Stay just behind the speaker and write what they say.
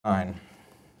9.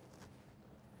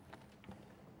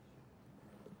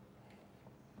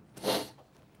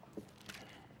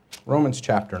 Romans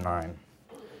chapter 9.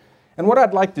 And what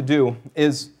I'd like to do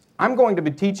is I'm going to be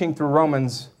teaching through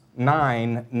Romans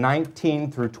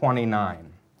 9:19 through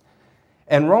 29.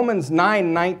 And Romans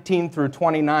 9:19 through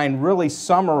 29 really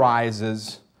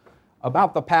summarizes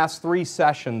about the past 3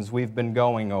 sessions we've been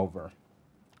going over.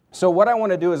 So what I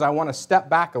want to do is I want to step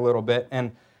back a little bit,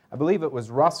 and I believe it was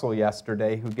Russell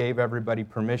yesterday who gave everybody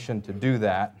permission to do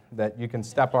that you can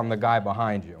step on the guy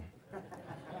behind you.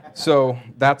 So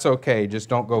that's okay, just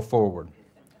don't go forward.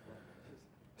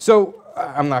 So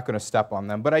I'm not going to step on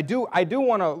them, but I do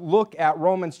want to look at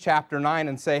Romans chapter 9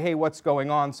 and say, hey, what's going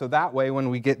on? So that way when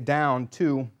we get down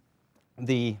to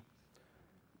the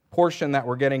portion that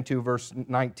we're getting to, verse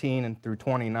 19 and through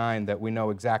 29, that we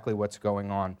know exactly what's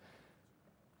going on.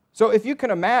 So if you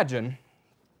can imagine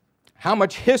how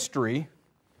much history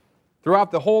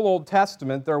throughout the whole Old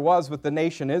Testament there was with the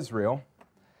nation Israel,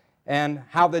 and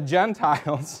how the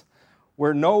Gentiles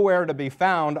were nowhere to be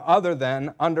found other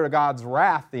than under God's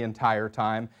wrath the entire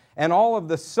time, and all of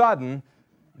the sudden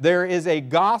there is a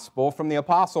gospel from the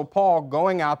Apostle Paul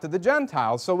going out to the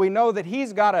Gentiles. So we know that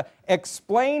he's got to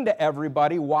explain to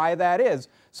everybody why that is.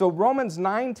 So Romans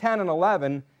 9, 10, and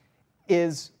 11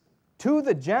 is to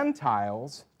the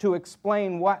Gentiles to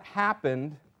explain what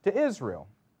happened to Israel.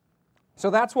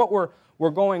 So that's what we're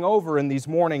going over in these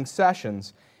morning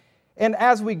sessions. And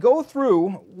as we go through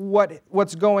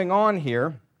what's going on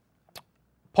here,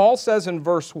 Paul says in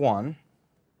verse 1,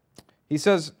 he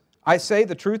says, I say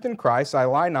the truth in Christ, I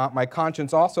lie not, my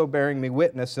conscience also bearing me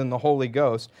witness in the Holy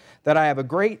Ghost, that I have a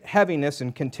great heaviness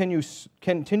and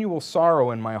continual sorrow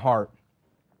in my heart.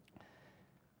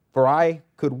 For I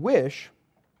could wish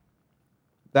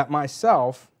that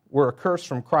myself were accursed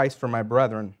from Christ for my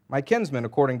brethren, my kinsmen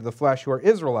according to the flesh, who are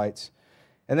Israelites.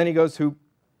 And then he goes, to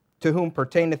whom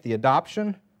pertaineth the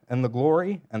adoption, and the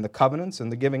glory, and the covenants,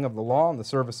 and the giving of the law, and the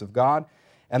service of God,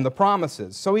 and the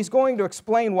promises. So he's going to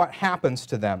explain what happens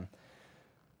to them.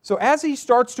 So as he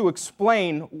starts to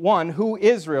explain, one, who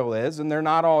Israel is, and they're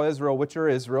not all Israel, which are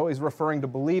Israel, he's referring to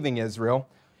believing Israel,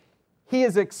 he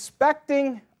is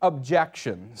expecting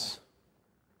objections.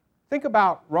 Think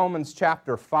about Romans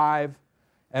chapter 5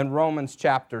 and Romans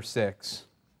chapter 6.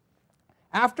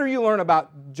 After you learn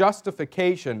about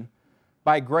justification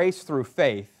by grace through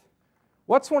faith,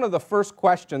 what's one of the first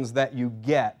questions that you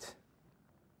get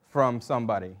from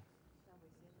somebody?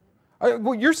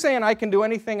 Well, you're saying I can do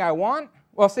anything I want?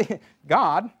 Well, see,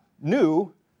 God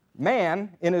knew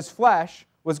man in his flesh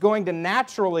was going to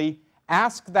naturally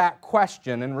ask that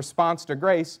question in response to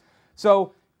grace,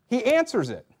 so he answers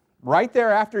it. Right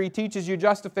there after he teaches you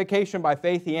justification by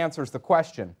faith, he answers the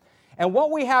question. And what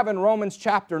we have in Romans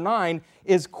chapter 9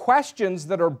 is questions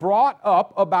that are brought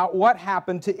up about what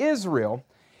happened to Israel.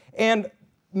 And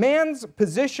man's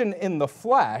position in the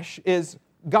flesh is,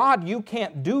 God, you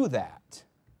can't do that.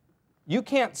 You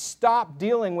can't stop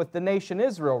dealing with the nation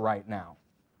Israel right now.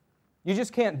 You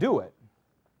just can't do it.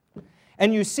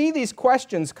 And you see these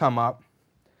questions come up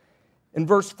in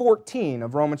verse 14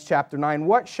 of Romans chapter 9.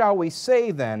 What shall we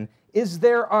say then? Is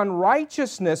there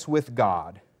unrighteousness with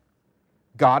God?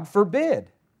 God forbid.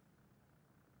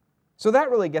 So that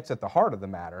really gets at the heart of the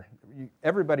matter.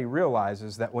 Everybody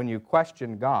realizes that when you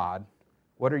question God,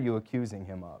 what are you accusing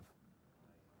Him of?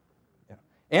 Yeah.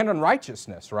 And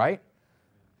unrighteousness, right?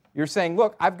 You're saying,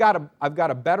 look, I've got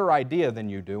a better idea than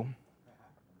you do,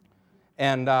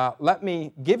 and let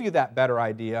me give you that better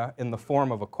idea in the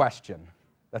form of a question.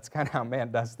 That's kind of how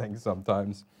man does things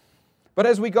sometimes. But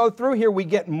as we go through here, we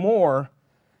get more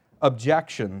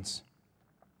objections.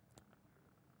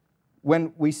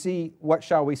 When we see, what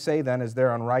shall we say then? Is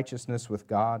there unrighteousness with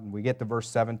God? And we get to verse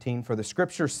 17. For the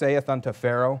Scripture saith unto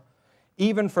Pharaoh,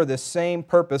 even for this same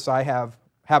purpose have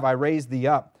I raised thee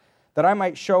up, that I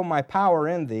might show my power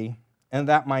in thee, and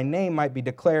that my name might be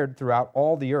declared throughout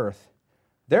all the earth.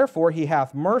 Therefore he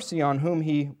hath mercy on whom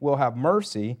he will have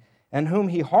mercy, and whom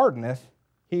he hardeneth,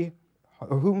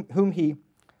 whom he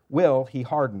will, he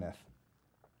hardeneth.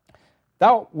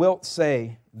 Thou wilt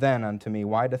say then unto me,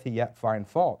 why doth he yet find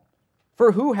fault?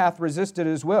 For who hath resisted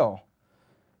his will?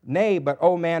 Nay, but,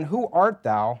 O man, who art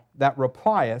thou that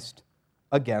repliest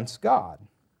against God?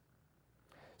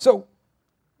 So,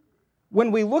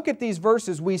 when we look at these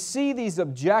verses, we see these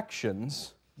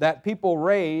objections that people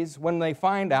raise when they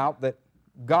find out that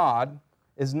God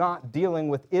is not dealing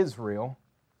with Israel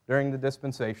during the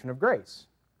dispensation of grace.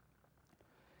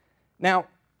 Now,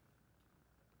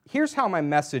 here's how my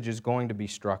message is going to be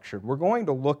structured. We're going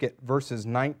to look at verses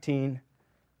 19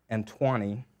 and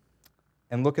 20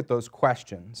 and look at those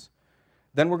questions.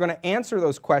 Then we're going to answer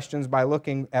those questions by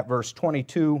looking at verse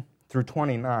 22 through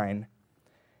 29.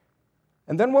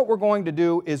 And then what we're going to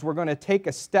do is we're going to take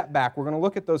a step back. We're going to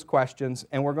look at those questions,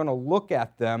 and we're going to look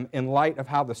at them in light of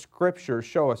how the Scriptures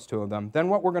show us to them. Then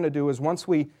what we're going to do is once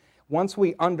we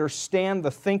understand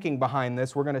the thinking behind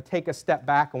this, we're going to take a step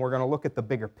back and we're going to look at the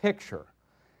bigger picture.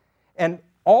 And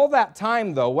all that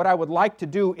time, though, what I would like to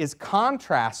do is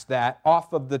contrast that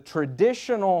off of the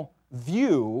traditional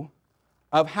view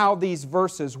of how these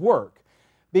verses work.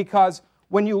 Because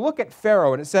when you look at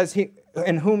Pharaoh, and it says,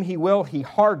 in whom he will, he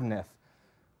hardeneth.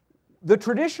 The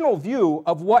traditional view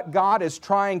of what God is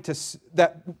trying to,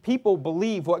 that people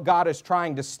believe what God is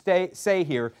trying to say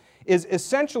here, is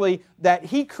essentially that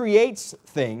He creates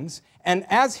things, and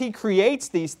as He creates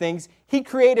these things, He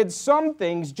created some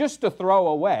things just to throw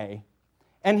away,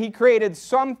 and He created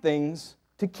some things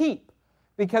to keep.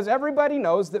 Because everybody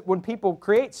knows that when people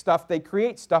create stuff, they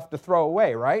create stuff to throw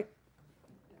away, right?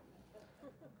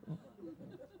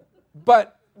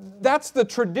 But that's the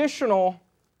traditional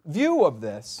view of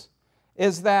this,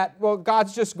 is that, well,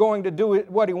 God's just going to do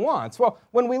what He wants. Well,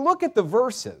 when we look at the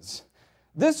verses,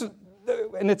 this,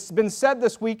 and it's been said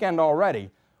this weekend already,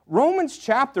 Romans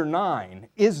chapter 9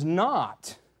 is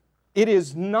not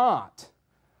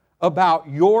about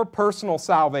your personal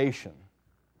salvation.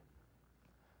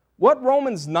 What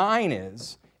Romans 9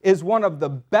 is one of the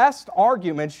best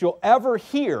arguments you'll ever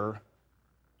hear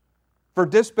for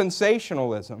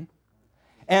dispensationalism.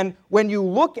 And when you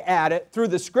look at it through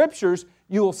the Scriptures,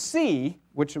 you'll see,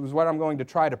 which is what I'm going to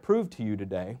try to prove to you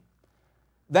today,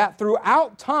 that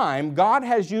throughout time, God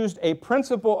has used a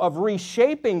principle of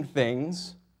reshaping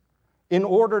things in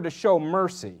order to show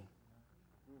mercy.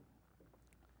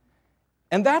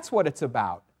 And that's what it's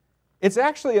about. It's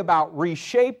actually about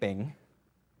reshaping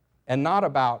and not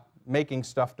about making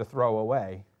stuff to throw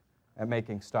away and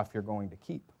making stuff you're going to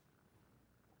keep.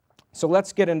 So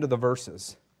let's get into the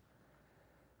verses.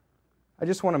 I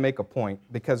just want to make a point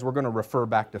because we're going to refer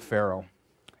back to Pharaoh.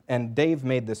 And Dave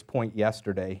made this point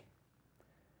yesterday.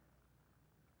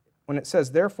 When it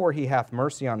says, therefore he hath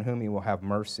mercy on whom he will have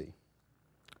mercy,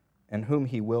 and whom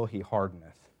he will he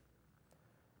hardeneth.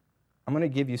 I'm going to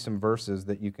give you some verses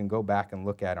that you can go back and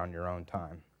look at on your own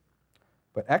time.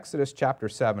 But Exodus chapter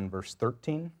 7, verse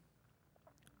 13,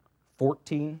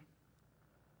 14,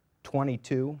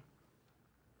 22,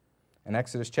 and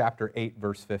Exodus chapter 8,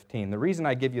 verse 15. The reason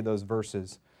I give you those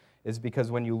verses is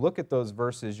because when you look at those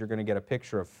verses, you're going to get a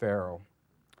picture of Pharaoh.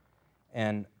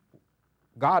 And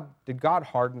did God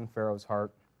harden Pharaoh's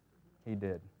heart? He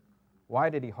did. Why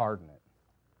did He harden it?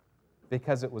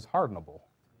 Because it was hardenable,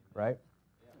 right?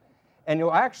 And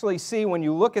you'll actually see when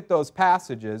you look at those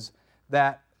passages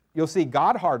that you'll see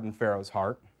God harden Pharaoh's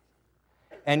heart,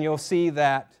 and you'll see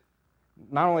that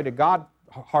not only did God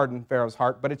harden Pharaoh's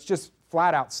heart, but it's just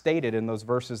flat out stated in those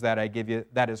verses that I give you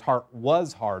that his heart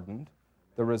was hardened,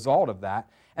 the result of that.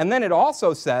 And then it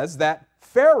also says that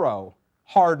Pharaoh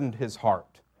hardened his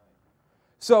heart.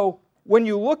 So when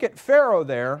you look at Pharaoh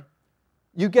there,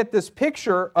 you get this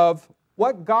picture of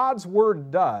what God's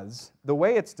Word does, the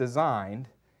way it's designed,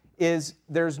 is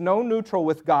there's no neutral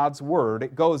with God's Word.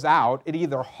 It goes out, it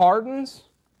either hardens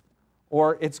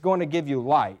or it's going to give you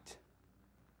light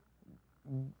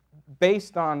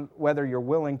based on whether you're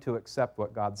willing to accept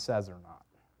what God says or not.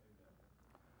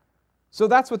 So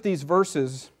that's what these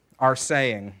verses are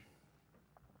saying.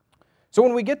 So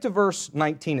when we get to verse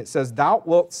 19, it says, thou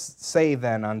wilt say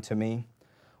then unto me,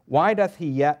 why doth he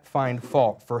yet find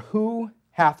fault? For who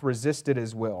hath resisted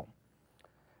his will?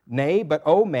 Nay, but,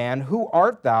 O man, who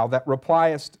art thou that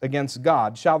repliest against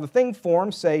God? Shall the thing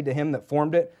formed say to him that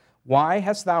formed it, why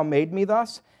hast thou made me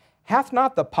thus? Hath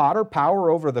not the potter power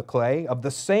over the clay of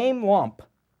the same lump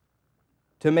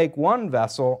to make one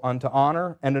vessel unto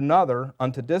honor and another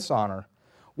unto dishonor?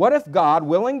 What if God,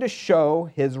 willing to show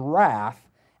His wrath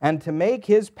and to make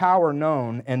His power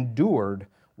known, endured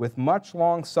with much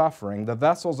long suffering the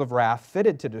vessels of wrath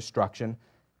fitted to destruction,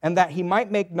 and that He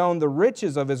might make known the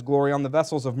riches of His glory on the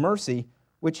vessels of mercy,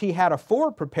 which He had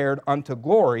afore prepared unto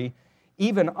glory,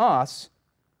 even us,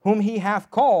 whom He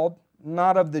hath called,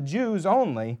 not of the Jews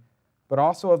only, but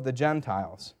also of the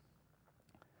Gentiles.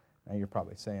 Now you're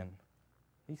probably saying,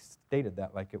 he stated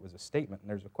that like it was a statement, and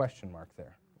there's a question mark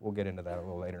there. We'll get into that a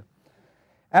little later.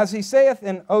 As he saith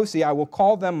in Osee, I will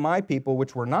call them my people,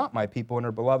 which were not my people, and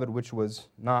her beloved, which was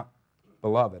not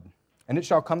beloved. And it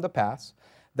shall come to pass,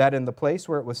 that in the place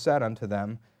where it was said unto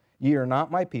them, ye are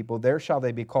not my people, there shall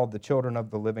they be called the children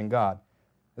of the living God.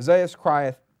 Isaiah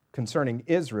crieth concerning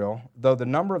Israel, though the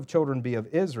number of children be of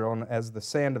Israel, and as the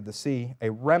sand of the sea, a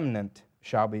remnant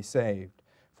shall be saved.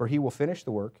 For he will finish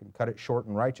the work and cut it short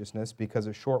in righteousness, because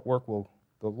a short work will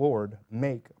the Lord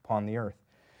make upon the earth?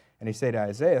 And he said to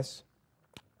Isaiah,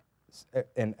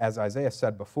 and as Isaiah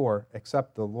said before,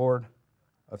 except the Lord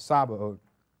of Sabaoth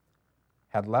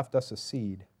had left us a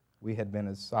seed, we had been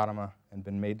as Sodom and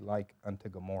been made like unto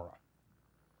Gomorrah.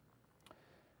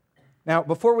 Now,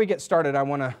 before we get started, I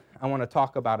want to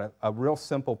talk about a real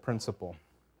simple principle.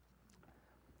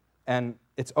 And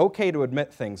it's okay to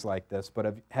admit things like this,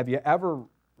 but have you ever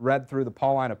read through the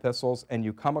Pauline epistles and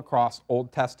you come across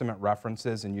Old Testament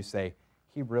references and you say,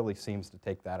 he really seems to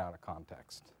take that out of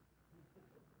context?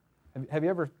 Have you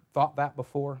ever thought that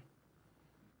before?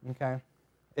 Okay.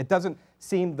 It doesn't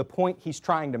seem the point he's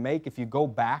trying to make, if you go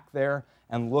back there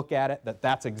and look at it, that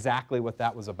that's exactly what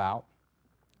that was about.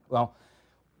 Well,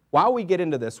 while we get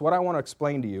into this, what I want to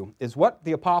explain to you is what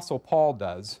the Apostle Paul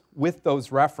does with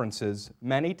those references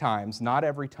many times, not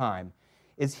every time,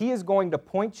 is he is going to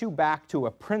point you back to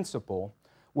a principle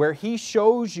where he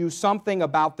shows you something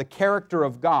about the character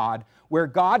of God, where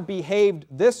God behaved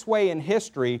this way in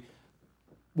history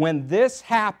when this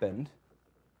happened,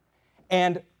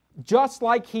 and just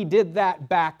like he did that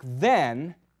back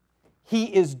then, he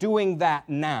is doing that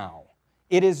now.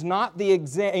 It is not the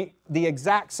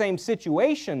exact same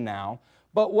situation now,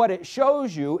 but what it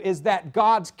shows you is that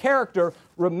God's character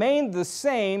remained the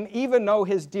same even though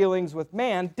his dealings with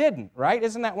man didn't, right?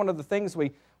 Isn't that one of the things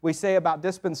we say about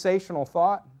dispensational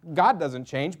thought? God doesn't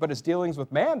change, but his dealings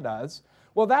with man does.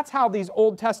 Well, that's how these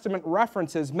Old Testament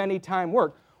references many times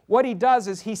work. What he does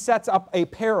is he sets up a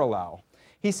parallel.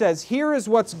 He says, here is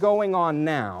what's going on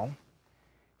now.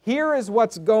 Here is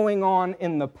what's going on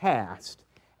in the past.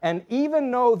 And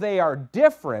even though they are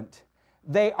different,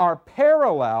 they are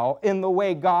parallel in the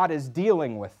way God is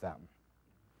dealing with them.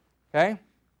 Okay?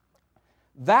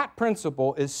 That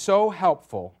principle is so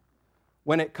helpful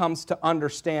when it comes to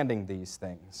understanding these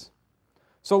things.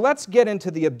 So let's get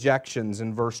into the objections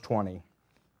in verse 20.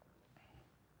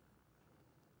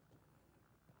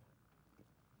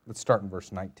 Let's start in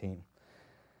verse 19.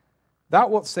 Thou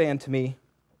wilt say unto me,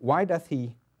 why doth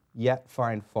he yet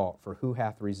find fault? For who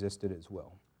hath resisted his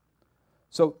will?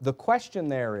 So the question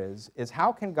there is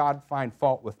how can God find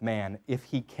fault with man if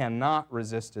he cannot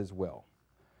resist his will?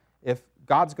 If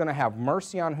God's going to have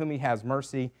mercy on whom he has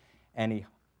mercy, and he's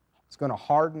going to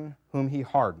harden whom he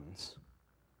hardens,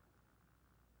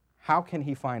 how can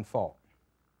he find fault?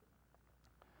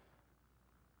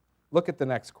 Look at the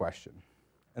next question.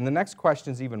 And the next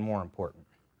question is even more important.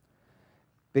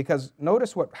 Because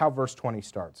notice how verse 20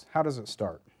 starts. How does it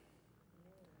start?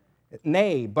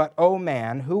 Nay, but, O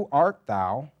man, who art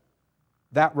thou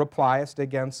that repliest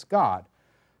against God?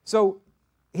 So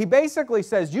he basically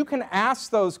says, you can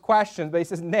ask those questions, but he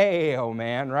says, nay, O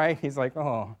man, right? He's like,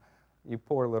 oh, you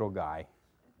poor little guy.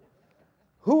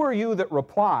 Who are you that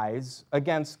replies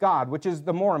against God? Which is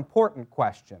the more important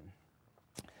question.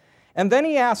 And then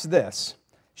he asks this,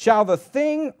 shall the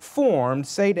thing formed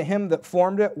say to him that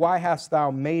formed it, why hast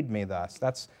thou made me thus?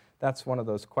 That's one of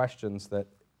those questions that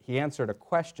he answered a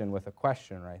question with a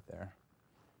question right there.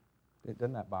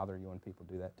 Doesn't that bother you when people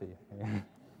do that to you?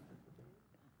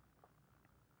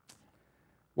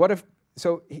 What if,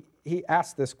 so he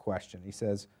asked this question. He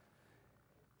says,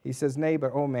 nay,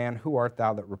 but, O man, who art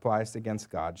thou that repliest against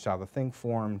God? Shall the thing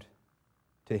formed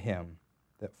to him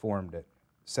that formed it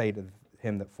say to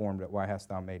him that formed it, why hast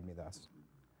thou made me thus?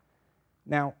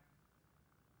 Now,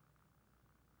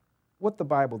 what the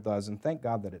Bible does, and thank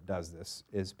God that it does this,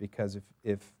 is because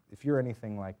if you're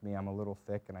anything like me, I'm a little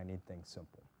thick and I need things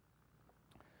simple.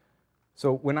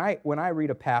 So when I read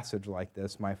a passage like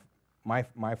this,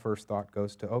 my first thought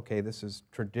goes to, okay, this is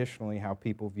traditionally how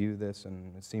people view this,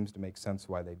 and it seems to make sense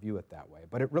why they view it that way.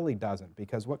 But it really doesn't,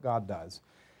 because what God does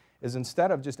is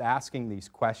instead of just asking these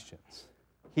questions,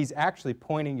 he's actually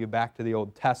pointing you back to the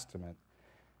Old Testament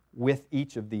with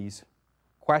each of these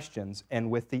questions and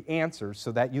with the answers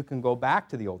so that you can go back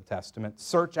to the Old Testament,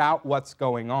 search out what's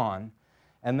going on,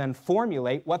 and then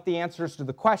formulate what the answers to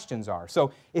the questions are.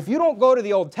 So if you don't go to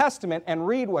the Old Testament and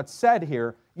read what's said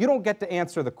here, you don't get to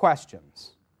answer the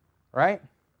questions, right?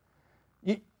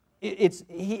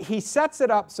 He sets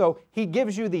it up so he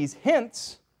gives you these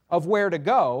hints of where to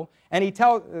go, and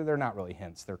they're not really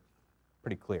hints, they're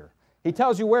pretty clear. He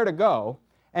tells you where to go,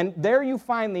 and there you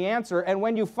find the answer, and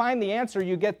when you find the answer,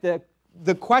 you get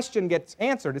the question gets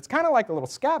answered. It's kind of like a little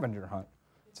scavenger hunt.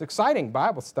 It's exciting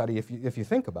Bible study if you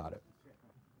think about it.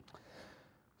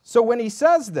 So when he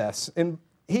says this, and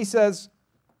he says,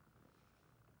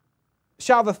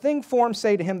 shall the thing formed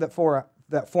say to him that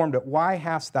formed it, why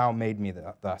hast thou made me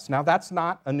thus? Now that's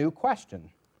not a new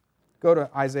question. Go to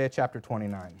Isaiah chapter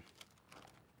 29.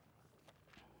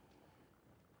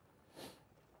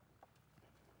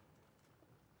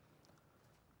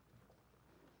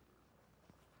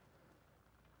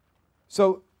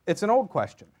 So it's an old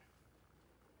question.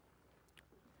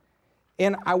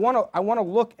 And I want to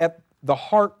look at the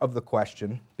heart of the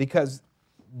question because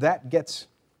that gets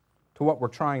to what we're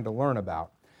trying to learn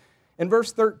about. In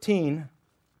verse 13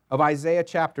 of Isaiah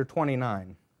chapter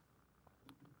 29,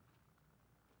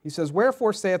 he says,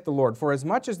 "Wherefore saith the Lord, for as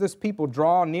much as this people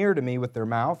draw near to me with their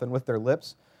mouth and with their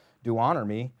lips do honor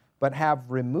me, but have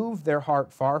removed their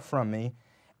heart far from me,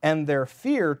 and their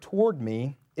fear toward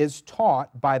me is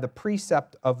taught by the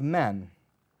precept of men.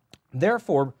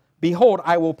 Therefore, behold,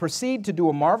 I will proceed to do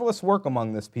a marvelous work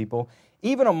among this people,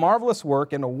 even a marvelous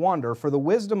work and a wonder, for the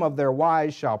wisdom of their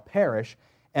wise shall perish,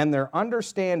 and their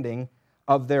understanding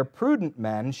of their prudent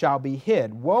men shall be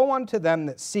hid. Woe unto them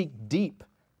that seek deep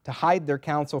to hide their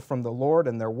counsel from the Lord,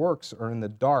 and their works are in the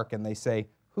dark, and they say,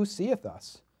 Who seeth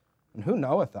us? And who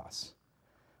knoweth us?"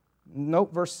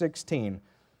 Note verse 16.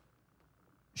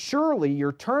 "Surely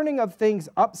your turning of things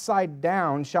upside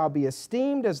down shall be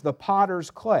esteemed as the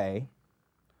potter's clay,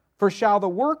 for shall the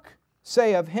work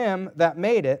say of him that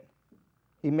made it,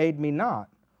 He made me not?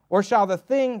 Or shall the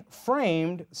thing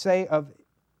framed say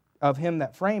of him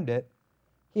that framed it,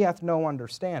 He hath no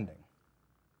understanding?"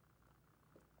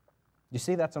 You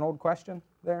see that's an old question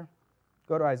there?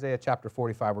 Go to Isaiah chapter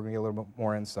 45. We're going to get a little bit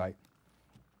more insight.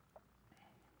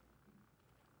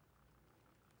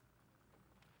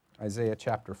 Isaiah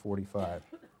chapter 45.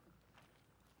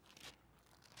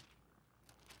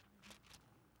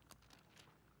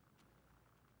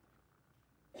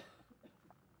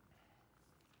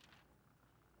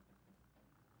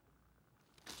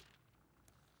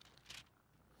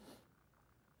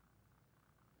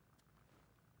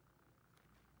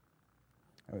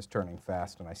 I was turning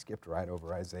fast and I skipped right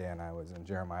over Isaiah and I was in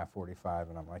Jeremiah 45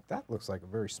 and I'm like, that looks like a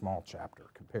very small chapter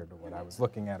compared to what I was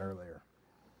looking at earlier.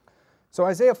 So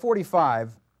Isaiah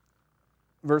 45,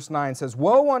 verse 9 says,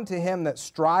 "Woe unto him that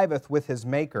striveth with his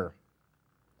maker.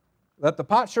 Let the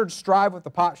potsherds strive with the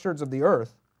potsherds of the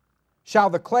earth. Shall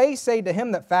the clay say to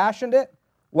him that fashioned it,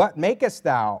 What makest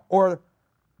thou? Or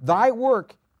thy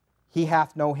work, he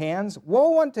hath no hands?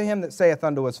 Woe unto him that saith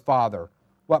unto his father,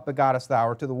 What begottest thou?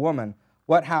 Or to the woman,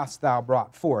 What hast thou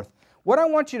brought forth?" What I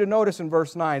want you to notice in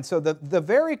verse 9, so the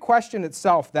very question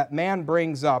itself that man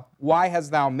brings up, "Why hast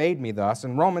thou made me thus?"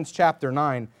 In Romans chapter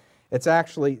 9, it's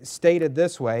actually stated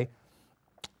this way.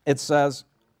 It says,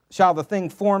 "Shall the thing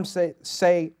formed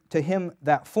say to him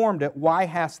that formed it, Why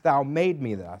hast thou made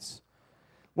me thus?"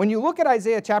 When you look at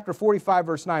Isaiah chapter 45,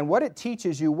 verse 9, what it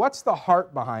teaches you, what's the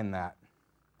heart behind that?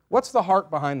 What's the heart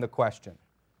behind the question?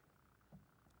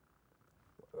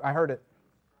 I heard it.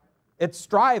 It's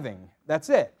striving. That's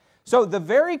it. So the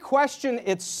very question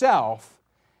itself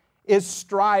is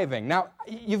striving. Now,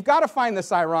 you've got to find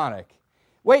this ironic.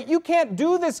 Wait, you can't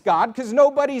do this, God, because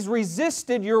nobody's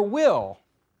resisted your will.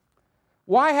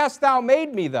 "Why hast thou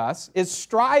made me thus?" is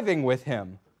striving with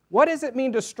him. What does it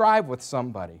mean to strive with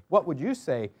somebody? What would you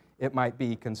say it might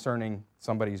be concerning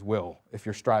somebody's will if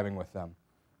you're striving with them?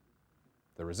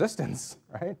 The resistance,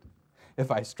 right?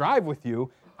 If I strive with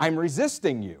you, I'm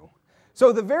resisting you.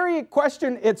 So the very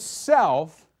question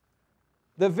itself,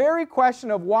 the very question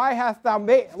of why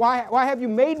have you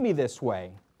made me this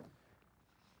way,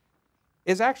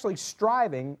 is actually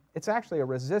striving. It's actually a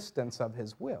resistance of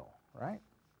his will, right?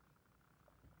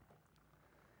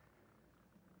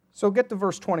 So get to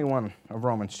verse 21 of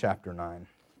Romans chapter 9,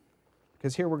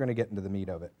 because here we're going to get into the meat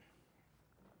of it.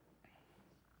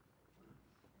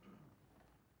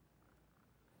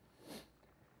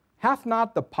 "Hath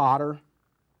not the potter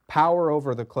power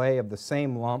over the clay of the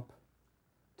same lump,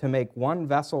 to make one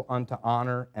vessel unto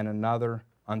honor and another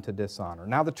unto dishonor?"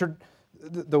 Now,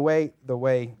 the way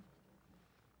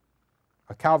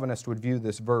a Calvinist would view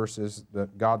this verse is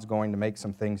that God's going to make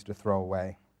some things to throw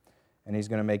away, and He's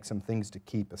going to make some things to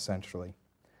keep, essentially.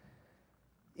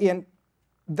 And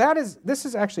this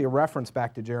is actually a reference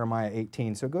back to Jeremiah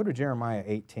 18. So go to Jeremiah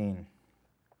 18.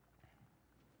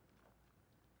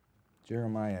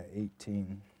 Jeremiah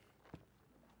 18.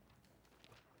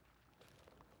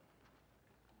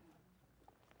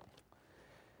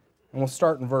 And we'll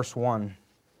start in verse 1.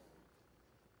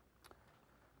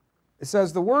 It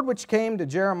says, "The word which came to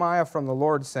Jeremiah from the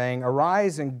Lord, saying,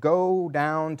 Arise and go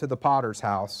down to the potter's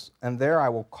house, and there I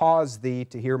will cause thee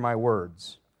to hear my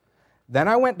words. Then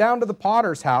I went down to the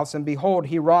potter's house, and behold,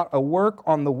 he wrought a work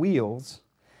on the wheels,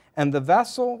 and the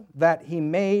vessel that he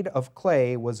made of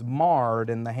clay was marred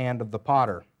in the hand of the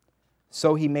potter.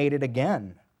 So he made it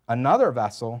again, another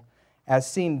vessel, as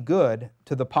seemed good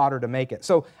to the potter to make it."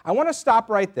 So I want to stop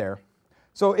right there.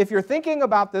 So if you're thinking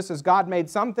about this as God made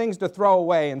some things to throw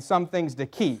away and some things to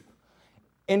keep,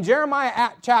 in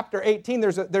Jeremiah chapter 18,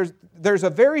 there's a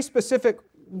very specific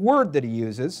word that he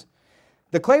uses.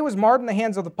 The clay was marred in the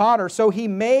hands of the potter, so he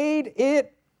made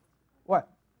it, what?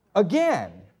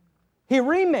 Again. He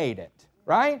remade it,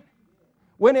 right?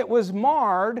 When it was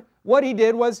marred, what he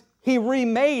did was he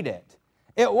remade it.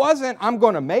 It wasn't, I'm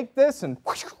going to make this and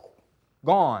whoosh,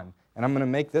 gone. And I'm going to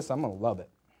make this, I'm going to love it.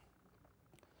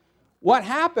 What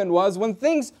happened was when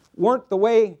things weren't the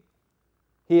way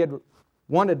he had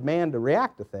wanted man to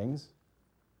react to things,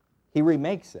 he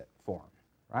remakes it for him,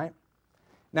 right?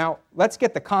 Now, let's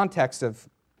get the context of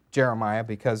Jeremiah,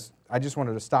 because I just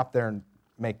wanted to stop there and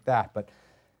make that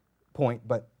point.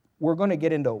 But we're going to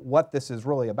get into what this is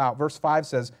really about. Verse 5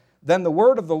 says, "Then the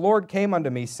word of the Lord came unto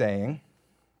me, saying,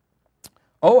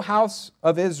 O house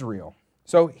of Israel."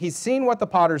 So he's seen what the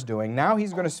potter's doing. Now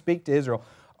he's going to speak to Israel.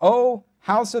 "O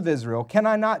house of Israel, can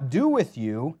I not do with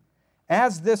you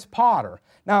as this potter?"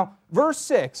 Now, verse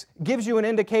 6 gives you an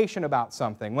indication about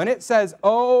something. When it says,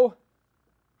 "O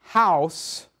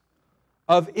house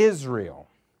of Israel,"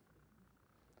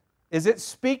 is it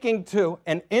speaking to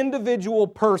an individual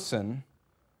person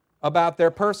about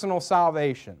their personal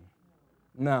salvation?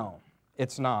 No,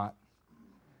 it's not.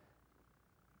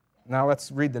 Now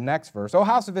let's read the next verse. "O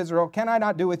house of Israel, can I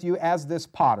not do with you as this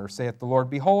potter, saith the Lord?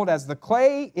 Behold, as the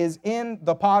clay is in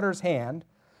the potter's hand,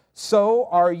 so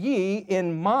are ye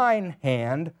in mine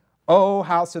hand, O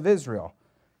house of Israel."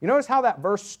 You notice how that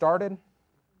verse started?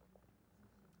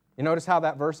 You notice how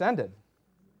that verse ended?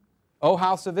 O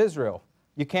house of Israel.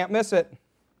 You can't miss it.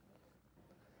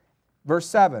 Verse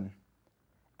 7.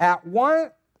 "At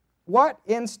what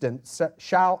instant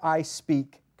shall I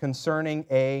speak concerning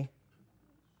a..."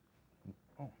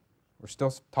 Oh, we're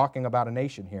still talking about a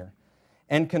nation here.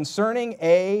 "And concerning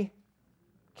a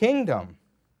kingdom,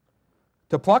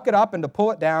 to pluck it up and to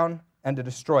pull it down and to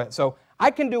destroy it." So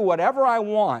I can do whatever I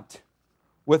want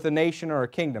with a nation or a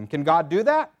kingdom. Can God do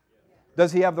that?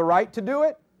 Does He have the right to do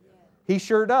it? He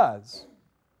sure does.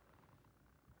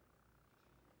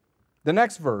 The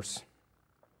next verse,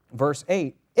 verse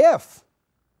 8, "If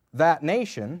that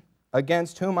nation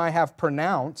against whom I have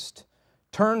pronounced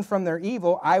turn from their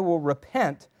evil, I will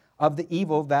repent of the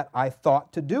evil that I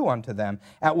thought to do unto them.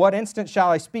 At what instant shall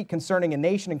I speak concerning a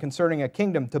nation and concerning a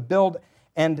kingdom, to build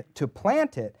and to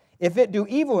plant it? If it do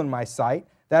evil in my sight,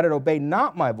 that it obey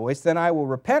not my voice, then I will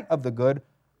repent of the good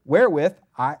wherewith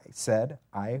I said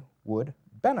I would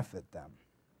benefit them."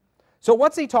 So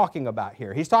what's he talking about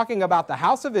here? He's talking about the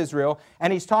house of Israel,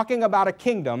 and he's talking about a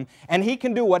kingdom, and he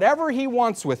can do whatever he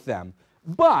wants with them.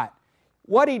 But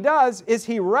what he does is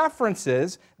he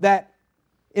references that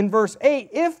in verse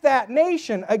 8, "If that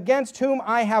nation against whom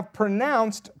I have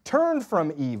pronounced turn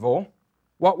from evil,"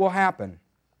 what will happen?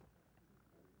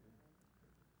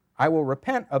 "I will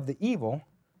repent of the evil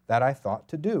that I thought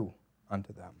to do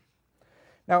unto them."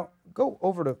 Now, go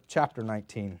over to chapter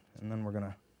 19, and then we're going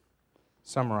to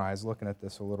summarize looking at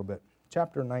this a little bit.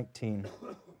 Chapter 19.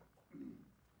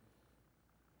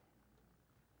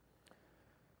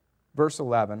 Verse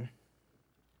 11.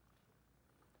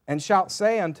 "And shalt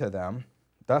say unto them,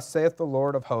 Thus saith the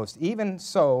Lord of hosts, even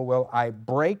so will I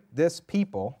break this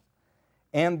people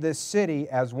and this city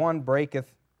as one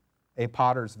breaketh a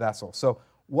potter's vessel." So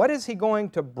what is he going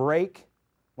to break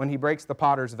when he breaks the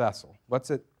potter's vessel?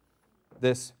 What's it?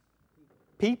 This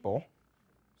people.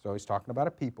 So he's talking about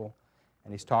a people,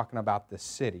 and he's talking about the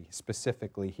city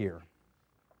specifically here.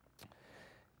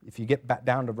 If you get back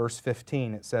down to verse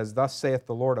 15, it says, "Thus saith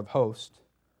the Lord of hosts,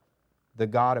 the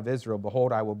God of Israel,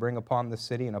 Behold, I will bring upon the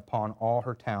city and upon all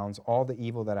her towns all the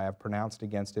evil that I have pronounced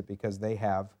against it, because they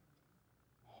have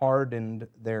hardened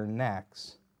their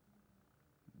necks,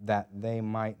 that they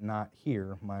might not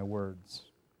hear my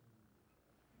words."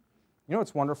 You know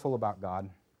what's wonderful about God?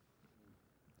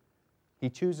 He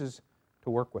chooses to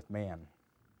work with man,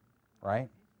 right?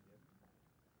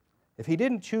 If He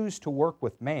didn't choose to work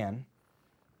with man,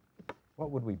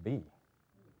 what would we be?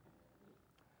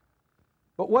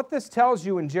 But what this tells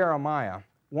you in Jeremiah,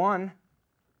 one,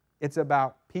 it's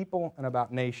about people and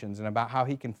about nations and about how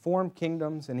He can form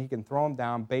kingdoms and He can throw them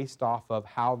down based off of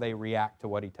how they react to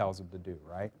what He tells them to do,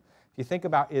 right? If you think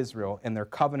about Israel and their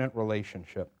covenant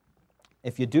relationship,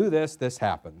 if you do this, this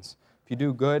happens. If you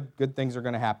do good, good things are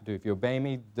going to happen to you. If you obey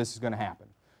me, this is going to happen.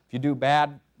 If you do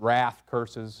bad, wrath,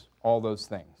 curses, all those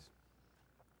things.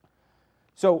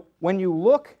 So when you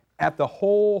look at the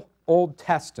whole Old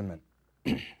Testament,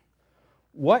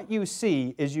 what you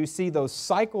see is you see those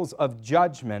cycles of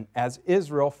judgment as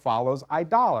Israel follows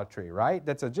idolatry, right?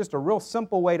 That's just a real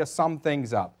simple way to sum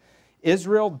things up.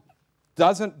 Israel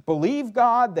doesn't believe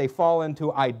God. They fall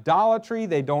into idolatry.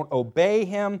 They don't obey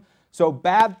Him. So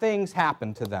bad things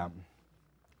happen to them.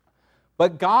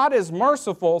 But God is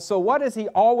merciful, so what is He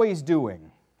always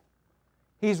doing?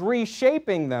 He's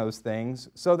reshaping those things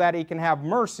so that He can have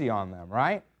mercy on them,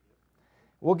 right?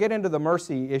 We'll get into the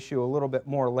mercy issue a little bit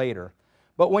more later.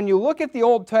 But when you look at the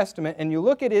Old Testament and you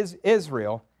look at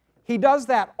Israel, He does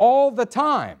that all the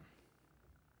time.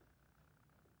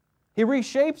 He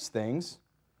reshapes things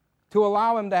to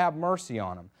allow Him to have mercy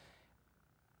on them.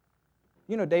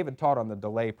 You know, David taught on the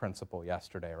delay principle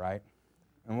yesterday, right?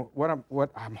 And what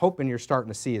I'm hoping you're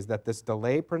starting to see is that this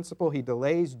delay principle, He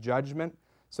delays judgment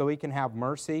so He can have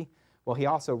mercy. Well, He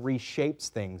also reshapes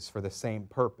things for the same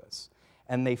purpose.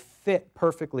 And they fit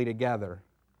perfectly together.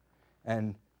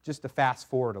 And just to fast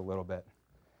forward a little bit,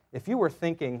 if you were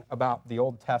thinking about the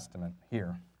Old Testament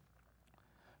here,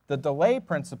 the delay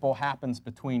principle happens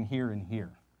between here and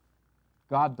here.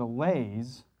 God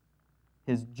delays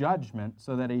His judgment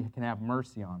so that He can have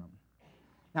mercy on them.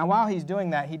 Now, while He's doing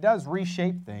that, He does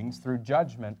reshape things through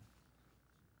judgment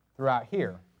throughout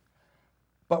here.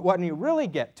 But when you really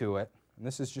get to it, and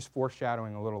this is just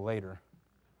foreshadowing a little later,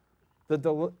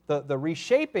 the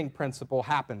reshaping principle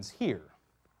happens here,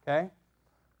 okay?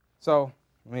 So,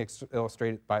 let me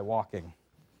illustrate it by walking.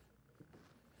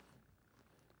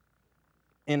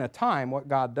 In a time, what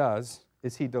God does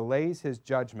is He delays His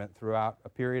judgment throughout a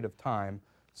period of time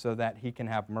so that He can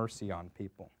have mercy on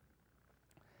people.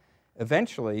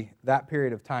 Eventually, that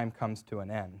period of time comes to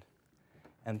an end.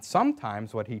 And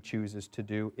sometimes what He chooses to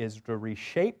do is to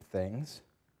reshape things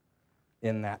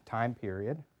in that time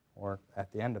period, or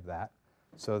at the end of that,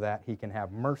 so that He can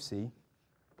have mercy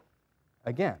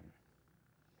again.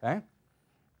 Okay?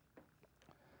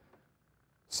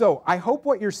 So, I hope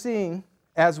what you're seeing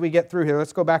as we get through here,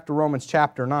 let's go back to Romans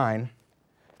chapter 9,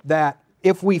 that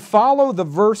if we follow the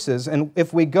verses and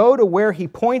if we go to where he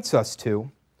points us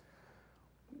to,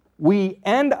 we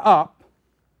end up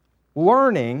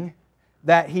learning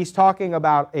that he's talking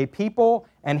about a people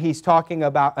and he's talking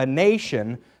about a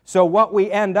nation. So what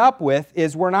we end up with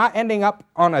is we're not ending up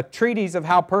on a treatise of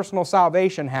how personal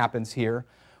salvation happens here.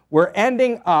 We're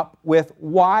ending up with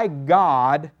why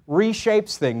God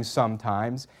reshapes things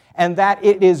sometimes, and that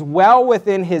it is well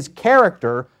within His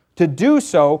character to do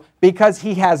so because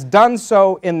He has done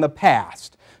so in the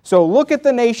past. So look at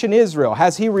the nation Israel.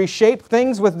 Has He reshaped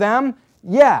things with them?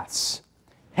 Yes.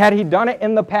 Had He done it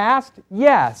in the past?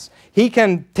 Yes. He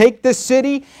can take this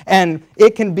city and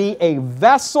it can be a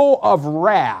vessel of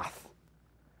wrath.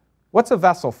 What's a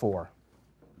vessel for?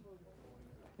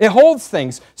 It holds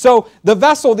things. So the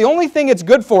vessel, the only thing it's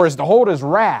good for is to hold His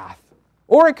wrath.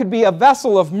 Or it could be a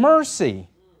vessel of mercy.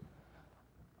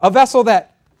 A vessel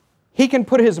that He can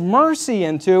put His mercy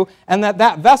into, and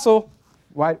that vessel,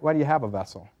 why do you have a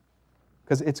vessel?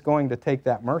 Because it's going to take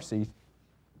that mercy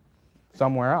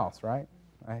somewhere else, right?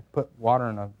 I put water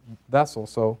in a vessel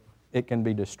so it can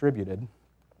be distributed.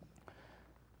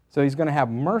 So He's going to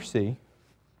have mercy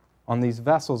on these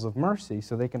vessels of mercy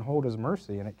so they can hold His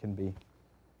mercy, and it can be,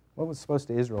 what was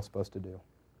Israel supposed to do?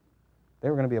 They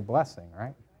were going to be a blessing,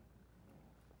 right?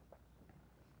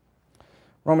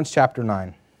 Romans chapter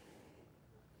 9.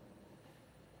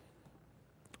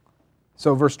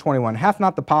 So verse 21, hath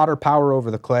not the potter power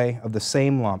over the clay of the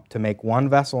same lump to make one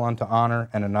vessel unto honor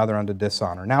and another unto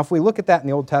dishonor? Now if we look at that in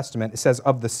the Old Testament, it says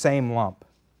of the same lump.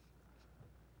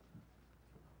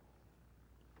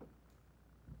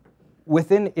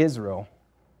 Within Israel,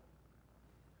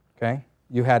 okay,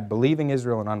 you had believing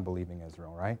Israel and unbelieving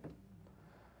Israel, right?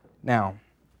 Now,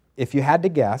 if you had to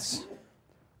guess,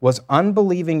 was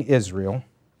unbelieving Israel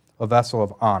a vessel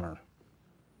of honor?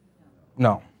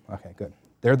 No. Okay, good.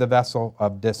 They're the vessel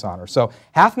of dishonor. So,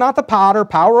 hath not the potter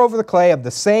power over the clay of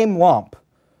the same lump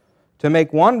to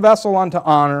make one vessel unto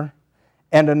honor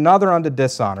and another unto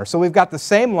dishonor? So we've got the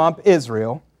same lump,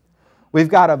 Israel. We've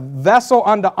got a vessel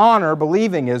unto honor,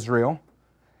 believing Israel.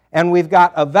 And we've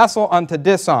got a vessel unto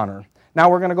dishonor. Now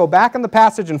we're going to go back in the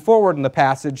passage and forward in the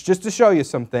passage just to show you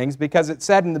some things, because it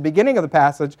said in the beginning of the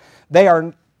passage,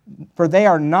 for they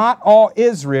are not all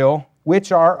Israel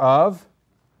which are of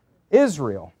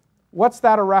Israel. What's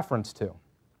that a reference to?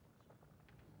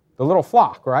 The little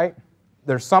flock, right?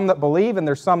 There's some that believe and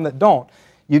there's some that don't.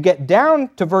 You get down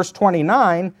to verse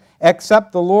 29,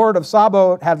 except the Lord of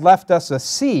Sabaoth had left us a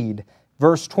seed.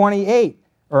 Verse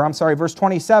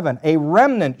 27, a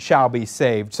remnant shall be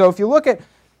saved. So if you look at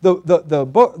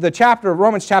the chapter of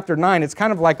Romans chapter 9, it's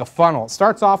kind of like a funnel. It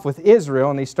starts off with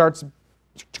Israel and he starts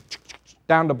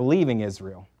down to believing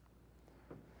Israel.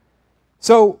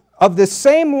 So of this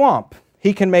same lump,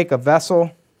 he can make a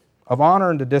vessel of honor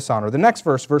and to dishonor. The next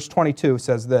verse, verse 22,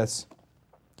 says this.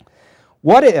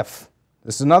 What if,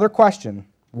 this is another question,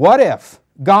 what if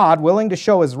God, willing to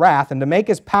show His wrath and to make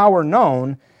His power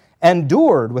known,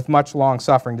 endured with much long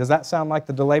suffering? Does that sound like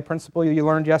the delay principle you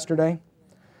learned yesterday?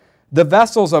 the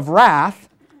vessels of wrath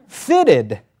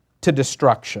fitted to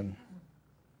destruction,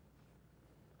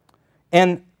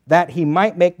 and that he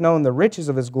might make known the riches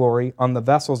of his glory on the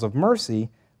vessels of mercy,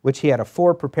 which he had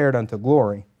afore prepared unto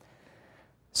glory.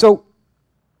 So,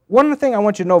 one thing I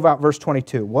want you to know about verse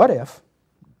 22, what if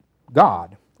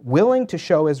God, willing to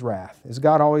show his wrath, is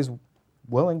God always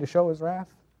willing to show his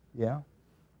wrath? Yeah,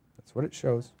 that's what it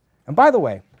shows. And by the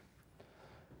way,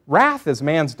 wrath is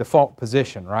man's default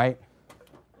position, right?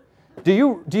 Do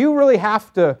you really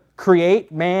have to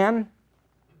create man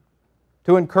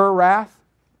to incur wrath?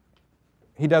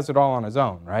 He does it all on his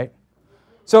own, right?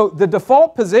 So the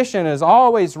default position is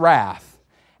always wrath.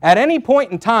 At any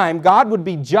point in time, God would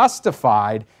be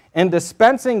justified in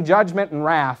dispensing judgment and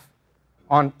wrath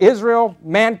on Israel,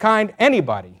 mankind,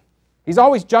 anybody. He's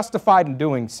always justified in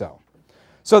doing so.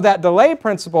 So that delay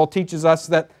principle teaches us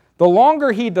that the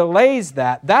longer he delays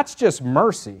that, that's just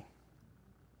mercy.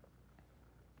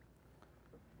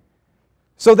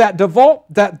 So that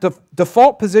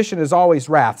default position is always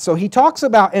wrath. So he talks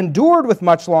about endured with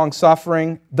much long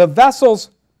suffering, the vessels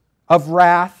of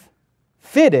wrath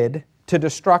fitted to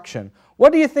destruction.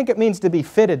 What do you think it means to be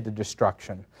fitted to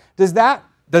destruction? Does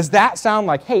that sound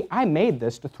like, hey, I made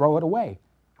this to throw it away.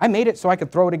 I made it so I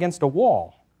could throw it against a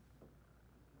wall.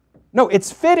 No,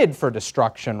 it's fitted for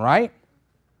destruction, right?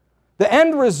 The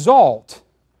end result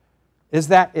is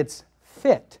that it's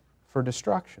fit for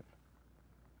destruction.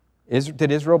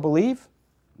 Did Israel believe?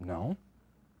 No.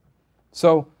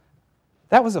 So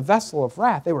that was a vessel of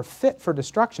wrath. They were fit for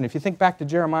destruction. If you think back to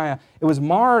Jeremiah, it was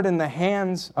marred in the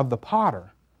hands of the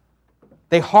potter.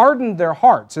 They hardened their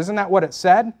hearts. Isn't that what it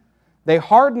said? They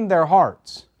hardened their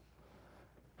hearts.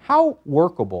 How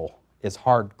workable is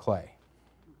hard clay?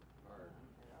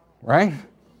 Right?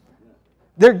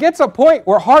 There gets a point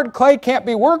where hard clay can't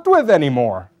be worked with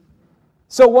anymore.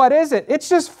 So what is it? It's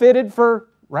just fitted for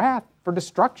wrath, for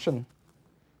destruction.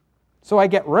 So I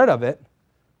get rid of it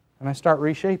and I start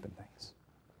reshaping things.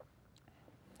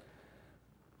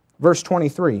 Verse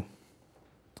 23.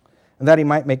 And that he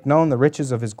might make known the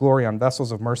riches of his glory on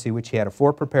vessels of mercy, which he had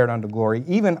afore prepared unto glory,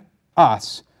 even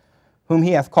us, whom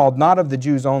he hath called not of the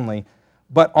Jews only,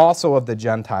 but also of the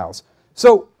Gentiles.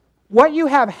 So what you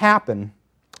have happen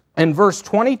in verse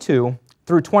 22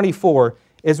 through 24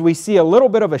 is we see a little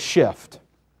bit of a shift.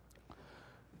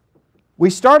 We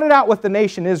started out with the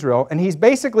nation Israel, and he's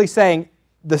basically saying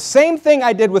the same thing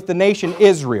I did with the nation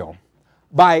Israel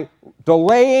by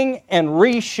delaying and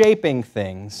reshaping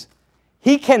things,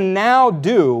 he can now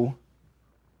do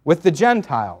with the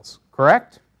Gentiles,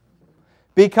 correct?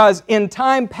 Because in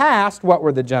time past, what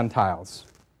were the Gentiles?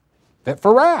 Fit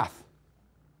for wrath.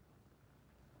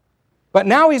 But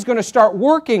now he's going to start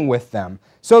working with them.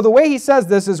 So the way he says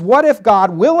this is, what if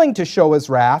God, willing to show his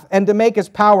wrath and to make his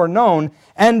power known,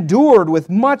 endured with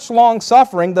much long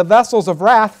suffering the vessels of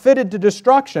wrath fitted to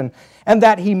destruction, and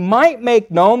that he might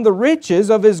make known the riches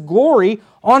of his glory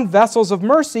on vessels of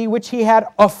mercy, which he had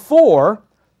afore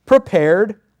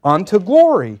prepared unto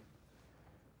glory.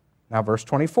 Now verse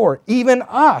 24, even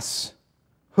us,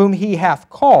 whom he hath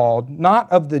called, not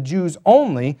of the Jews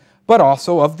only, but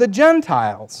also of the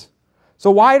Gentiles. So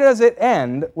why does it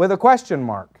end with a question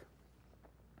mark?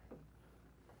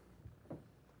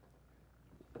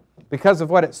 Because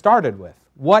of what it started with.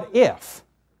 What if?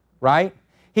 Right?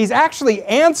 He's actually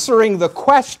answering the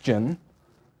question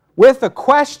with a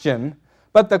question,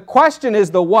 but the question is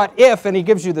the what if, and he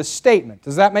gives you the statement.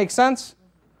 Does that make sense?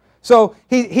 So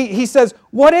he says,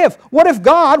 what if? What if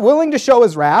God, willing to show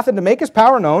his wrath and to make his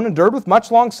power known, endured with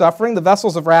much long suffering the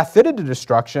vessels of wrath fitted to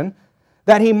destruction,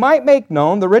 that he might make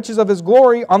known the riches of his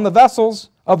glory on the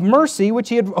vessels of mercy which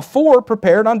he had afore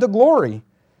prepared unto glory,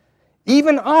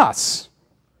 even us,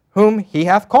 whom he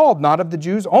hath called, not of the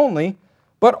Jews only,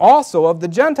 but also of the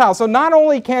Gentiles. So not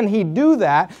only can he do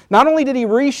that, not only did he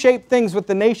reshape things with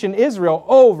the nation Israel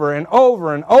over and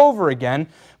over and over again,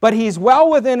 but he's well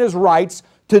within his rights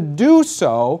to do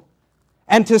so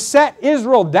and to set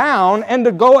Israel down and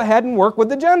to go ahead and work with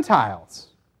the Gentiles.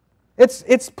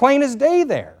 It's plain as day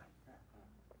there.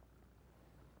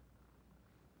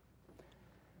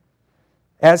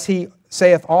 As he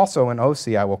saith also in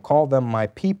Osee, I will call them my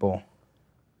people,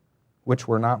 which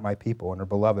were not my people, and are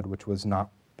beloved, which was not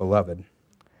beloved.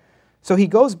 So he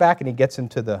goes back and he gets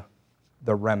into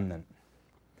the remnant.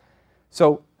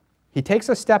 So he takes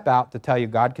a step out to tell you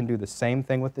God can do the same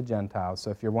thing with the Gentiles. So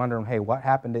if you're wondering, hey, what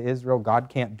happened to Israel? God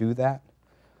can't do that.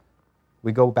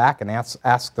 We go back and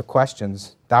ask the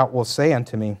questions. Thou wilt say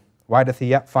unto me, why doth he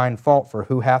yet find fault? For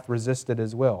who hath resisted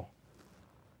his will?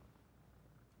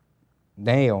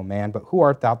 Nay, O man, but who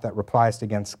art thou that repliest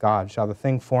against God? Shall the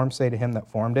thing formed say to him that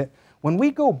formed it? When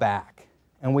we go back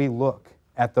and we look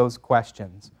at those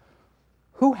questions,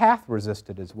 who hath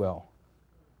resisted his will?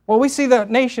 Well, we see the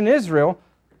nation Israel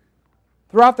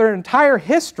throughout their entire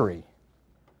history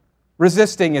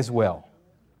resisting his will.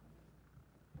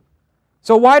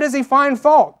 So why does he find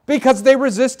fault? Because they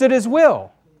resisted his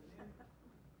will.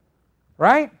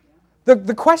 Right?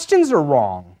 The questions are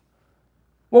wrong.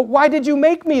 Well, why did you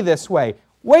make me this way?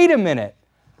 Wait a minute.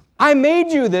 I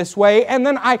made you this way, and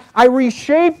then I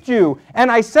reshaped you,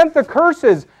 and I sent the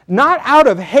curses, not out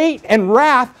of hate and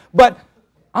wrath, but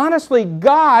honestly,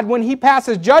 God, when He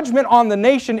passes judgment on the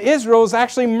nation Israel, is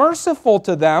actually merciful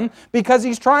to them because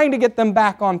He's trying to get them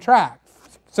back on track.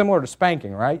 Similar to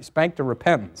spanking, right? Spank to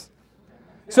repentance.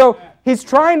 So He's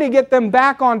trying to get them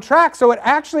back on track, so it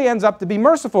actually ends up to be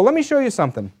merciful. Let me show you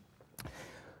something.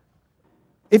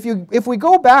 If we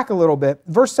go back a little bit,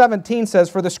 verse 17 says,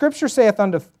 "For the Scripture saith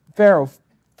unto Pharaoh,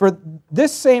 For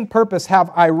this same purpose have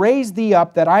I raised thee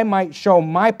up, that I might show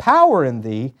my power in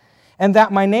thee, and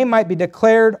that my name might be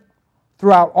declared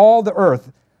throughout all the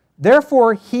earth.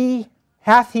 Therefore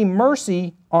hath he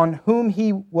mercy on whom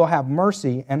he will have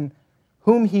mercy, and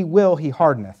whom he will he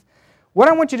hardeneth." What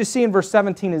I want you to see in verse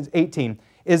 17 and 18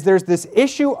 is there's this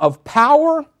issue of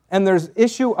power and there's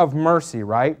issue of mercy,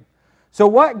 right? So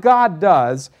what God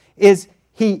does is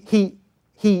He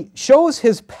shows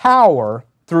His power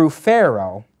through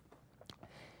Pharaoh,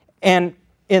 and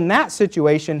in that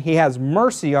situation He has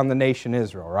mercy on the nation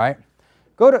Israel, right?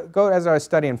 Go as I was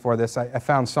studying for this, I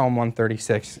found Psalm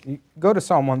 136. Go to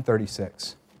Psalm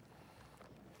 136.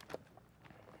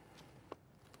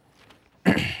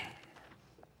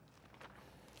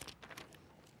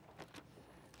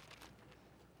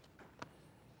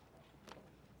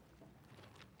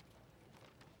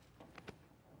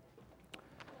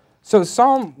 So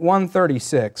Psalm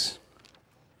 136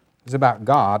 is about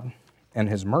God and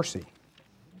His mercy.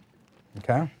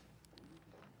 Okay?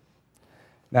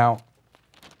 Now,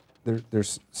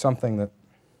 there's something that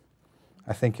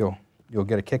I think you'll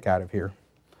get a kick out of here.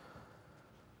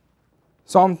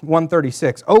 Psalm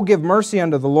 136, "O give mercy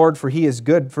unto the Lord, for He is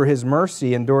good, for His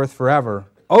mercy endureth forever.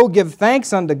 O give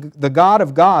thanks unto the God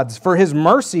of gods, for His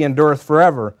mercy endureth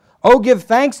forever. O give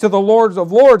thanks to the Lord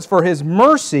of lords, for His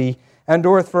mercy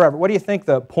endureth forever." What do you think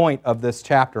the point of this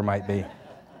chapter might be?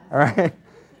 All right?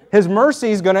 His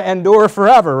mercy is going to endure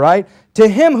forever, right? "To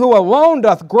Him who alone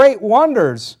doth great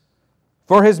wonders,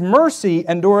 for His mercy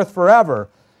endureth forever.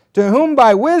 To whom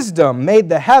by wisdom made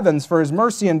the heavens, for His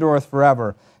mercy endureth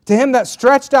forever. To Him that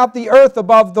stretched out the earth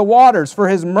above the waters, for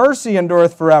His mercy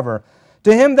endureth forever.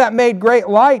 To Him that made great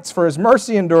lights, for His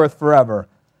mercy endureth forever.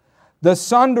 The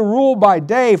sun to rule by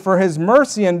day, for His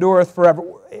mercy endureth forever."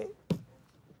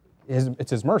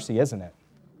 It's His mercy, isn't it?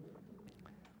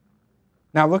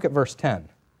 Now look at verse 10.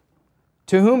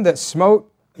 "To whom that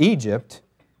smote Egypt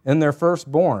in their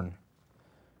firstborn,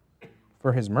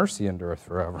 for His mercy endureth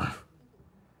forever.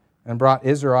 And brought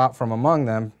Israel out from among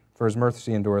them, for His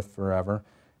mercy endureth forever.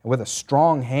 And with a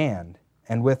strong hand,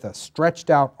 and with a stretched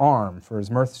out arm, for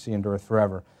His mercy endureth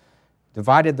forever.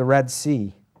 Divided the Red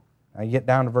Sea." Now you get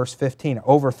down to verse 15.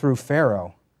 "Overthrew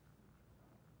Pharaoh.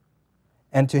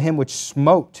 And to him which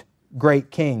smote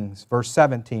great kings," verse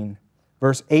 17,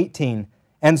 verse 18,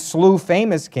 "and slew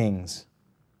famous kings."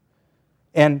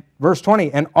 And verse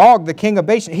 20, "and Og, the king of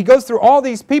Bashan." He goes through all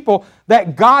these people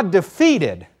that God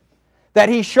defeated, that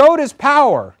He showed His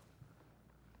power.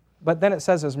 But then it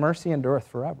says His mercy endureth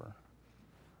forever.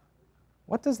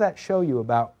 What does that show you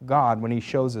about God when He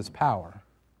shows His power?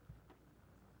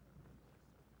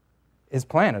 His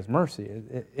plan is mercy.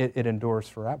 It endures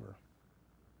forever.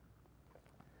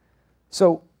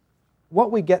 So,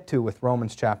 what we get to with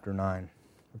Romans chapter 9,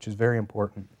 which is very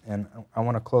important, and I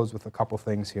want to close with a couple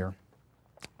things here,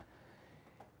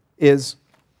 is,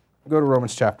 go to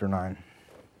Romans chapter 9.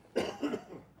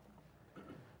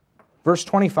 Verse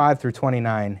 25 through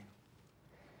 29,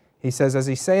 he says, "As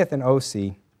He saith in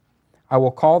Osee, I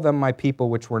will call them my people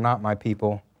which were not my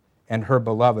people, and her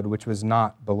beloved which was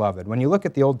not beloved." When you look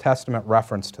at the Old Testament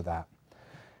reference to that,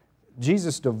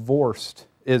 Jesus divorced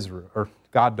Israel, or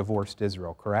God divorced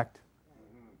Israel, correct?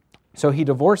 So He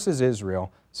divorces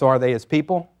Israel. So are they His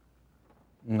people?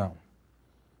 No.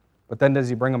 But then does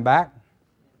He bring them back?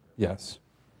 Yes.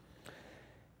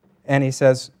 And He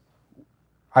says,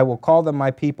 "I will call them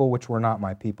my people which were not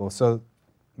my people." So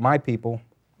my people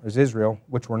is Israel,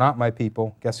 which were not my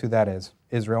people. Guess who that is?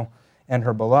 Israel. "And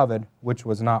her beloved, which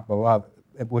was not beloved."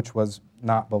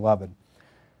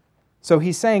 So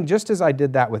He's saying, just as I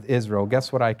did that with Israel,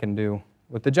 guess what I can do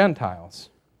with the Gentiles?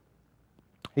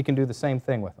 He can do the same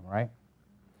thing with them, right?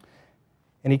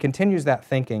 And He continues that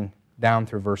thinking down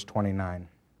through verse 29.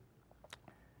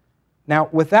 Now,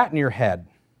 with that in your head,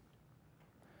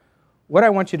 what I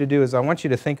want you to do is I want you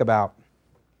to think about,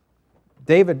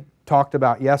 David talked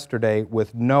about yesterday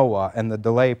with Noah and the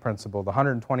delay principle, the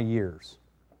 120 years.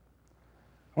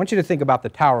 I want you to think about the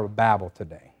Tower of Babel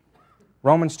today.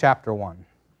 Romans chapter 1.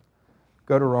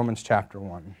 Go to Romans chapter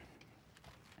 1.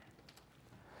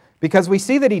 Because we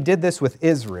see that he did this with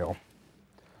Israel.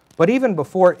 But even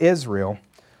before Israel,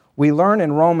 we learn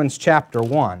in Romans chapter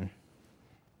 1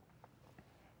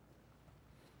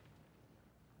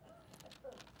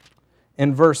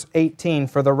 in verse 18,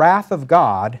 "For the wrath of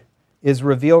God is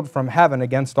revealed from heaven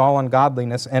against all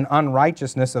ungodliness and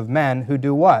unrighteousness of men who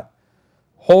do" what?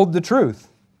 Hold the truth.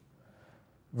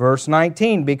 Verse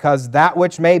 19, "Because that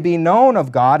which may be known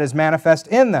of God is manifest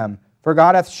in them, for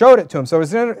God hath showed it to him." So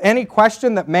is there any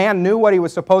question that man knew what he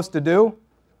was supposed to do?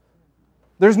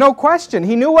 There's no question.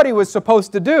 He knew what he was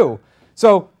supposed to do.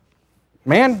 So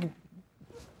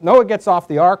Noah gets off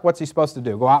the ark. What's he supposed to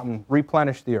do? Go out and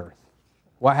replenish the earth.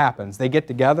 What happens? They get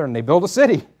together and they build a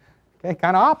city. Okay,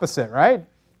 kind of opposite, right?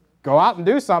 Go out and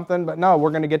do something, but no, we're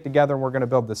going to get together and we're going to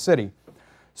build the city.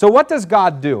 So what does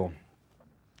God do?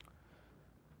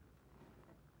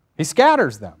 He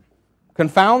scatters them,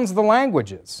 confounds the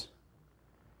languages.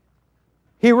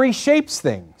 He reshapes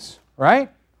things,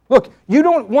 right? Look, you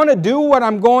don't want to do what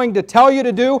I'm going to tell you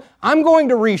to do. I'm going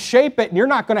to reshape it and you're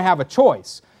not going to have a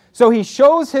choice. So he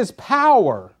shows his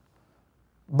power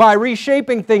by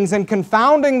reshaping things and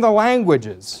confounding the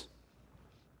languages.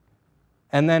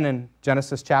 And then in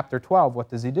Genesis chapter 12, what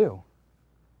does he do?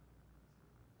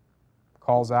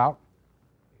 Calls out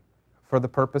for the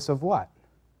purpose of what?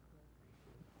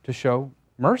 To show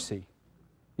mercy.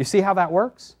 You see how that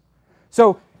works?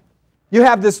 So you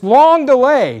have this long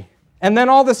delay, and then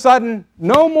all of a sudden,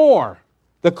 no more.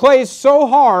 The clay is so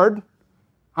hard,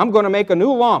 I'm going to make a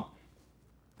new lump.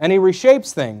 And he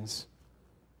reshapes things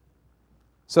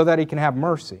so that he can have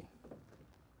mercy.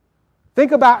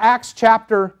 Think about Acts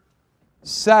chapter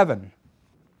 7.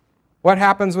 What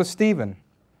happens with Stephen?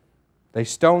 They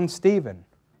stone Stephen.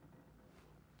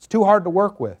 It's too hard to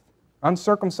work with.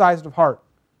 Uncircumcised of heart.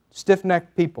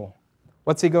 Stiff-necked people.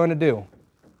 What's he going to do?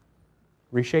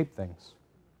 Reshape things.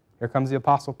 Here comes the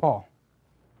Apostle Paul.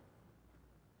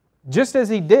 Just as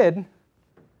he did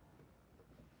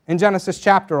in Genesis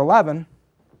chapter 11,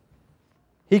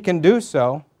 he can do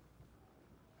so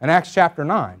in Acts chapter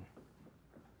 9.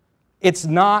 It's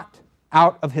not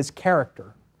out of his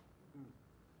character.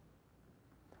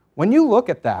 When you look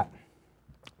at that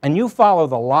and you follow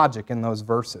the logic in those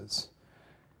verses,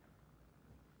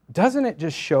 doesn't it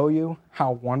just show you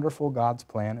how wonderful God's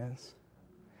plan is?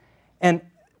 And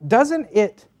doesn't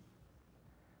it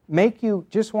make you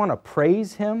just want to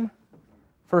praise Him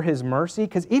for His mercy?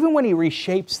 Because even when He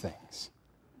reshapes things,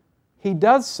 He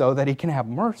does so that He can have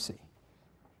mercy.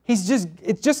 It's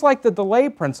just like the delay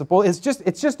principle. It's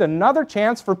just another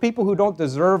chance for people who don't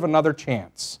deserve another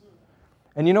chance.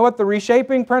 And you know what the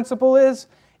reshaping principle is?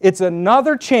 It's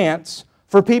another chance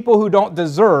for people who don't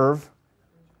deserve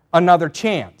another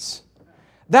chance.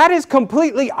 That is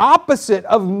completely opposite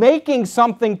of making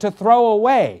something to throw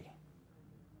away.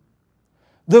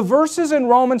 The verses in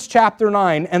Romans chapter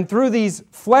 9 and through these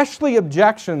fleshly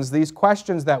objections, these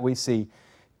questions that we see,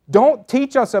 don't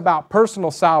teach us about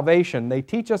personal salvation. They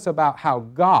teach us about how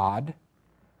God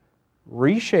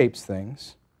reshapes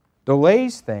things,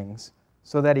 delays things,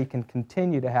 so that He can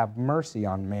continue to have mercy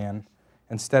on man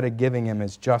instead of giving him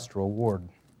his just reward.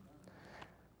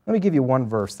 Let me give you one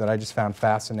verse that I just found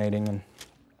fascinating, and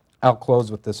I'll close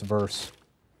with this verse.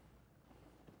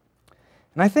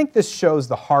 And I think this shows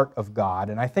the heart of God,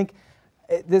 and I think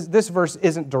this verse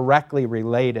isn't directly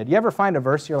related. You ever find a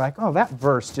verse you're like, oh, that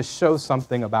verse just shows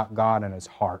something about God and His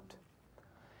heart.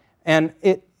 And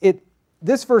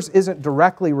this verse isn't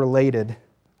directly related.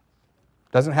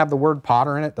 Doesn't have the word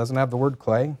potter in it, doesn't have the word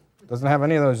clay, doesn't have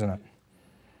any of those in it.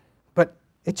 But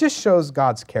it just shows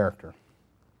God's character.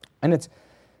 And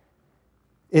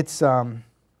it's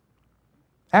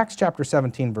Acts chapter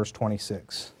 17, verse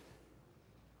 26.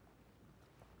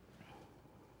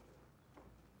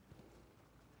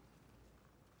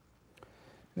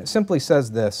 And it simply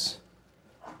says this: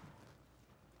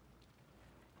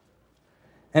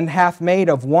 "And hath made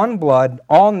of one blood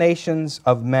all nations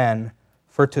of men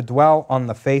for to dwell on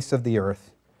the face of the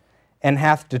earth, and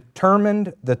hath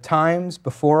determined the times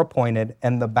before appointed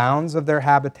and the bounds of their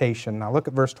habitation." Now look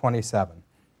at verse 27.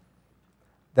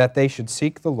 "That they should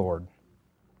seek the Lord,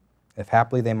 if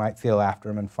haply they might feel after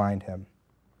Him and find Him,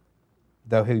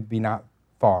 though He be not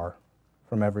far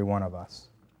from every one of us."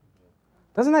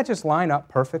 Doesn't that just line up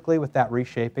perfectly with that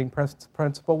reshaping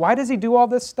principle? Why does He do all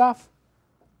this stuff?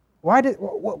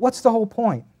 What's the whole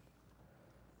point?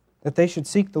 that they should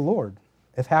seek the Lord,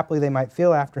 if haply they might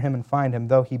feel after him and find him,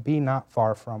 though he be not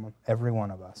far from every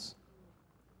one of us.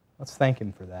 Let's thank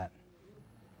him for that.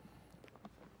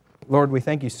 Lord, we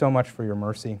thank you so much for your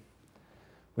mercy.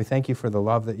 We thank you for the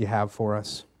love that you have for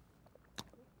us.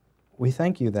 We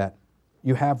thank you that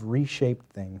you have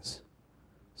reshaped things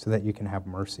so that you can have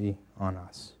mercy on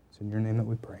us. It's in your name that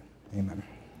we pray. Amen.